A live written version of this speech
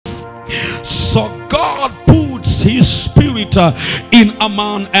So God puts his spirit in a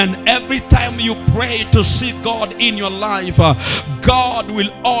man, and every time you pray to see God in your life, God will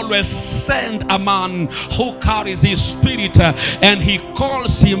always send a man who carries his spirit, and he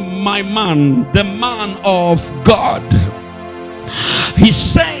calls him my man, the man of God. He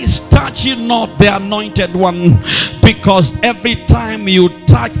says, touch ye not the anointed one, because every time you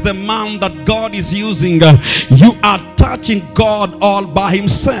touch the man that God is using, you are touching God all by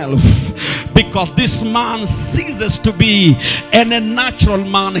himself. Because this man ceases to be a natural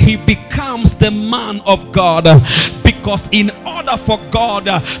man, he becomes the man of God. Because in order for God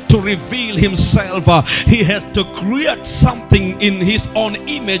to reveal himself, he has to create something in his own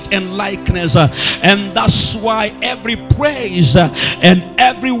image and likeness. And that's why every praise and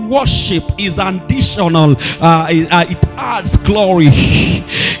every worship is additional. It adds glory.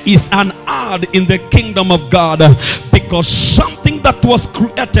 Is an add in the kingdom of God. Because something that was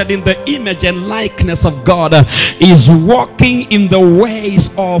created in the image and likeness of God is walking in the ways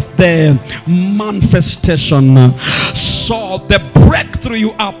of the manifestation. So the breakthrough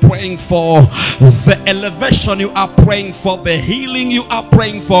you are praying for, the elevation you are praying for, the healing you are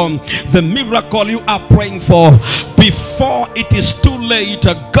praying for, the miracle you are praying for, before it is too late,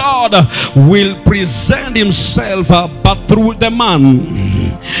 God will present himself but through the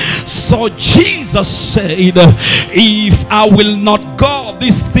man. So Jesus said, if I will not go,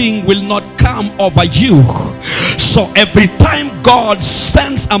 this thing will not come over you. So every time God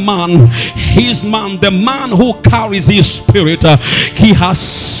sends a man, his man, the man who carries his spirit, he has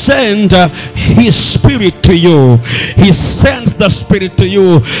sent his spirit to you. He sends the spirit to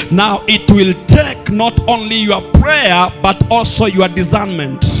you. Now it will take not only your prayer but also your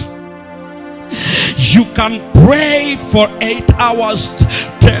discernment. You can pray for 8 hours,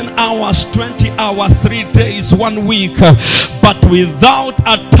 10 hours, 20 hours, 3 days, 1 week, but without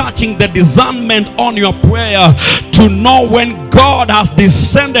attaching the discernment on your prayer to know when God has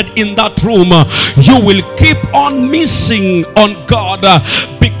descended in that room, you will keep on missing on God,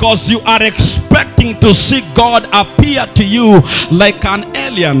 because you are expecting to see God appear to you like an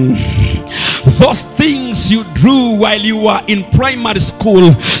alien. Those things you drew while you were in primary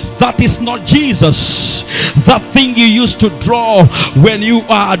school, that is not Jesus. That thing you used to draw when you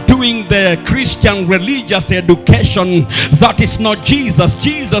are doing the Christian religious education, that is not Jesus.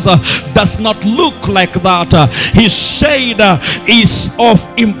 Jesus does not look like that. He said, is of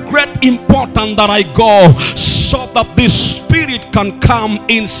great importance that I go, so that this spirit can come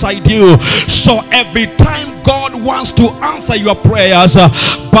inside you. So every time God wants to answer your prayers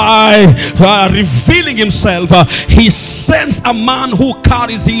by revealing himself, he sends a man who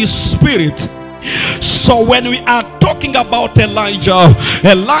carries his spirit. So when we are talking about Elijah,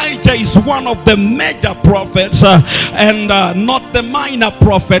 Elijah is one of the major prophets and not the minor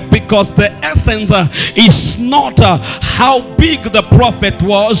prophet, because the essence is not how big the prophet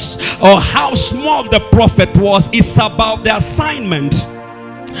was or how small the prophet was. It's about the assignment.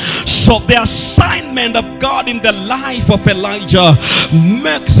 So the assignment of God in the life of Elijah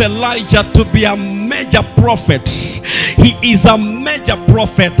makes Elijah to be a major prophet. He is a major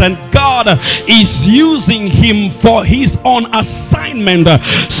prophet, and God is using him for his own assignment.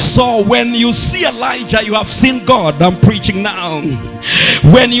 So when you see Elijah, you have seen God. I'm preaching now.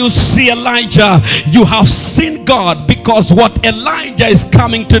 When you see Elijah, you have seen God, because what Elijah is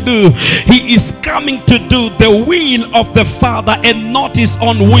coming to do, he is coming to do the will of the Father and not his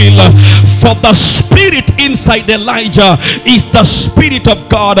own will. For the spirit inside Elijah is the spirit of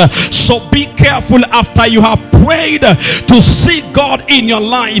God. So be careful after you have prayed to see God in your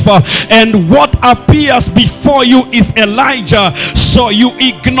life, and what appears before you is Elijah. So you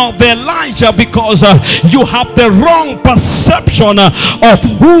ignore the Elijah because you have the wrong perception of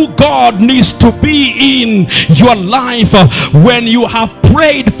who God needs to be in your life. When you have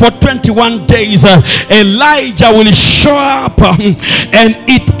prayed for 21 days, Elijah will show up, and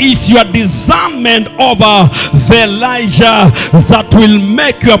it is your discernment over the Elijah that will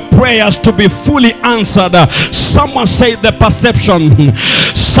make your prayers to be fully answered. Someone say the perception.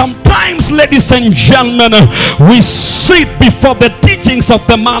 Sometimes, ladies and gentlemen, we sit before the teachings of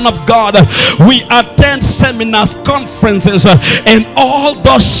the man of God. We attend seminars, conferences, and all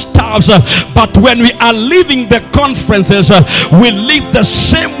those stuffs, but when we are leaving the conferences, we live the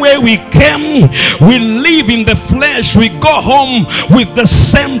same way we came. We live in the flesh. We go home with the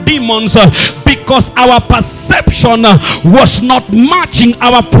same demons, because our perception was not matching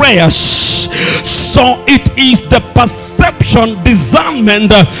our prayers. So it is the perception,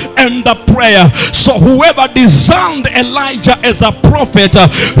 discernment, and the prayer. So whoever discerned Elijah as a prophet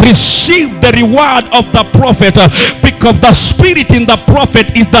received the reward of the prophet, because the spirit in the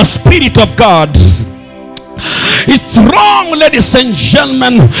prophet is the spirit of God. It's wrong, ladies and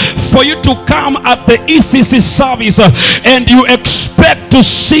gentlemen, for you to come at the ECC service and you expect to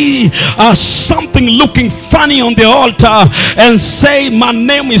see something looking funny on the altar and say, my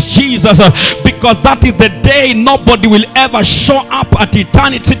name is Jesus, because that is the day nobody will ever show up at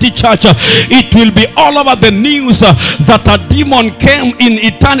Eternity City Church. It will be all over the news that a demon came in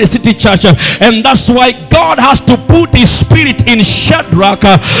Eternity City Church, and that's why God has to put his spirit in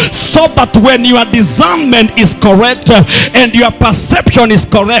Shadracks, so that when your discernment is correct and your perception is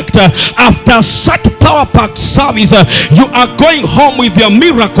correct, after such power-packed service, you are going home with your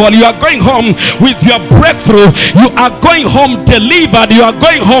miracle, you are going home with your breakthrough, you are going home delivered, you are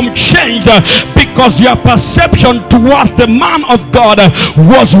going home changed, because your perception towards the man of God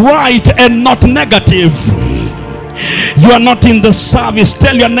was right and not negative. You are not in the service.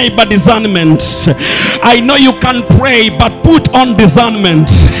 Tell your neighbor, discernment. I know you can pray, but put on discernment.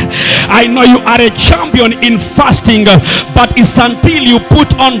 I know you are a champion in fasting, but it's until you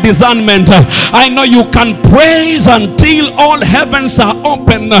put on discernment. I know you can praise until all heavens are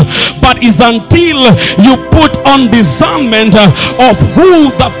open, but it's until you put on discernment of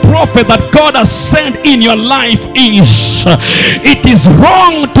who the prophet that God has sent in your life is. It is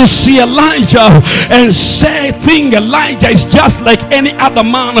wrong to see Elijah and say Elijah is just like any other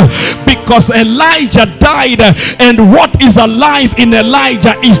man, because Elijah died, and what is alive in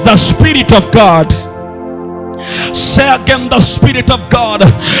Elijah is the Spirit of God. Say again, the Spirit of God.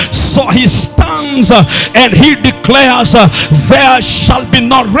 So he stands and he declares, there shall be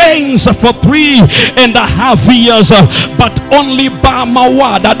no rains for 3.5 years, but only by my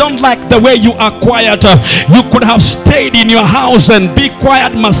word. I don't like the way you are quiet. You could have stayed in your house and be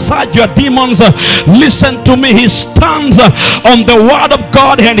quiet, massage your demons. Listen to me. He stands on the word of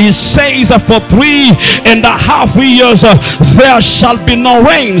God and he says, for 3.5 years there shall be no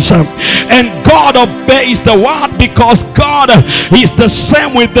rains. And God obeys the word, because God is the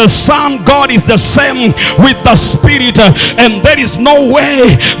same with the Son, God is the same with the Spirit, and there is no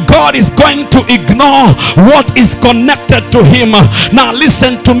way God is going to ignore what is connected to him. Now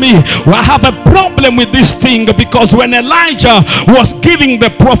listen to me. I have a problem with this thing, because when Elijah was giving the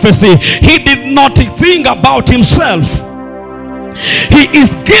prophecy, he did not think about himself. He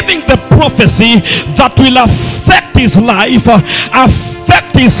is giving the prophecy that will affect his life,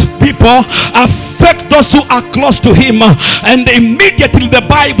 affect his people, affect those who are close to him. And immediately the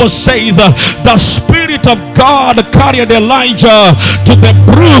Bible says the Spirit of God carried Elijah to the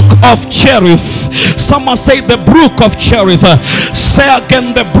brook of Cherith. Someone say the brook of Cherith. Say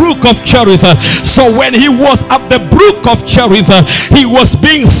again, the brook of Cherith. So when he was at the brook of Cherith, he was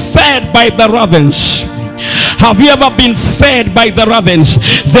being fed by the ravens. Have you ever been fed by the ravens?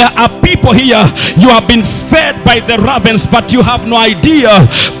 There are people here, you have been fed by the ravens, but you have no idea,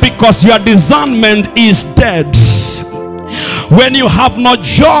 because your discernment is dead. When you have no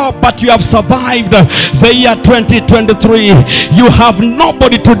job but you have survived the year 2023, you have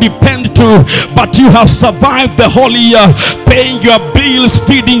nobody to depend to, but you have survived the whole year, paying your bills,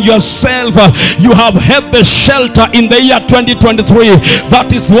 feeding yourself. You have had the shelter in the year 2023.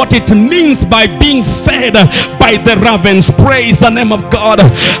 That is what it means by being fed by the ravens. Praise the name of God.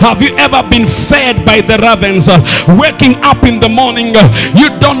 Have you ever been fed by the ravens? Waking up in the morning,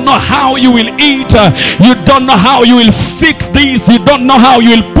 you don't know how you will eat, you don't know how you will fix this, you don't know how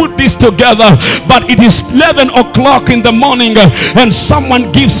you will put this together, but it is 11 o'clock in the morning and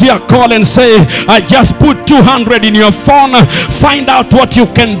someone gives you a call and say, I just put 200 in your phone, find out what you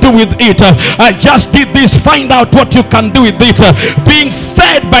can do with it. I just did this, find out what you can do with it. Being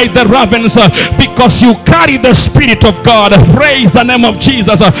fed by the ravens, because you carry the Spirit of God. Praise the name of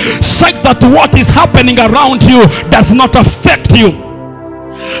Jesus. Such that what is happening around you does not affect you.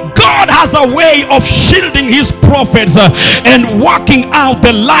 God has a way of shielding his prophets and working out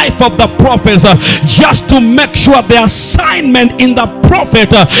the life of the prophets, just to make sure the assignment in the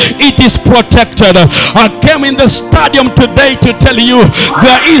prophet it is protected. I came in the stadium today to tell you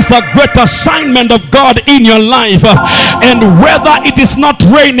there is a great assignment of God in your life, and whether it is not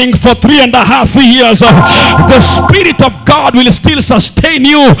raining for 3.5 years, the Spirit of God will still sustain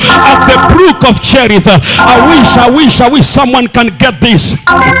you at the brook of Cherith. I wish someone can get this.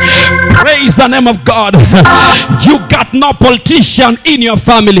 Praise the name of God. You got no politician in your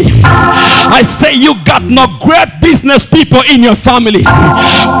family. I say you got no great business people in your family,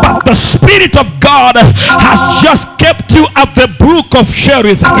 but the Spirit of God has just kept you at the brook of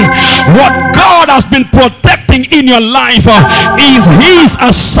Cherith. What God has been protecting in your life is his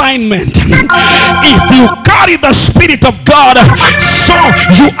assignment. If you carry the Spirit of God, so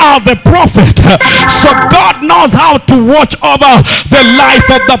you are the prophet. So God knows how to watch over the life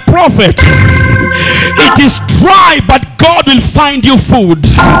of the prophet. It is dry, but God will find you food.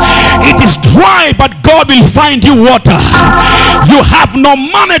 It is dry, but God will find you water. You have no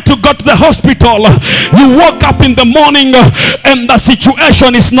money to go to the hospital. You woke up in the morning and the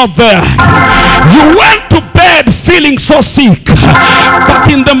situation is not there. You went to bed feeling so sick, but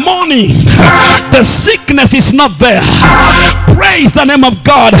in the morning the sickness is not there. Praise the name of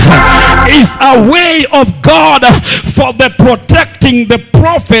God. Is a way of God for the protecting the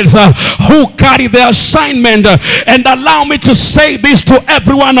prophets who carry the assignment. And allow me to say this to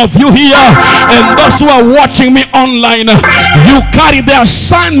every one of you here and those who are watching me online. You carry the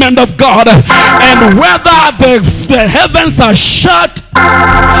assignment of God, and whether the heavens are shut,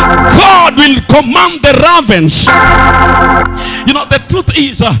 God will command the ravens. You know, the truth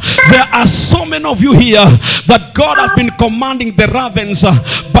is there are so many of you here that God has been commanding the ravens,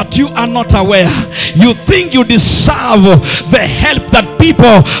 but you are not aware. You think you deserve the help that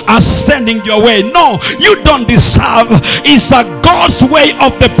people are sending your way. No, you don't deserve. It's a God's way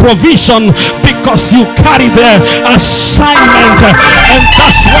of the provision, because you carry the assignment. And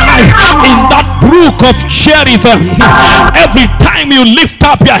that's why in that brook of Cherith, every time you lift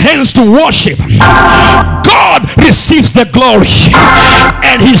up your hands to worship, God receives the glory.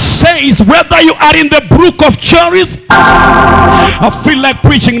 And he says, whether you are in the brook of Cherith, I feel like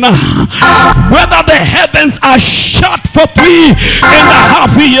preaching now, whether the heavens are shut for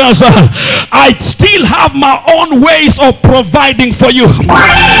 3.5 years, I still have my own ways of providing for you.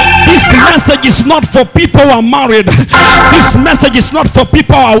 This message is not for people who are married. This message is not for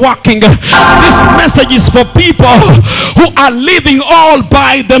people who are working. This message is for people who are living all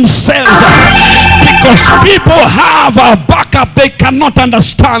by themselves, because people have a backup they cannot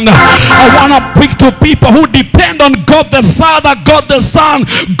understand. I want to speak to people who depend on God the Father, God the Son,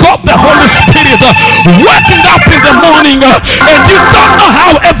 God the Holy Spirit, waking up in the morning and you don't know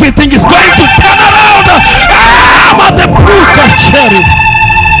how everything is going to turn around. I'm at the brook of Cherith.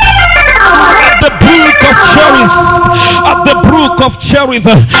 At the brook of Cherith. At the brook of Cherith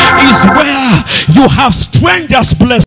is where you have strangers blessed.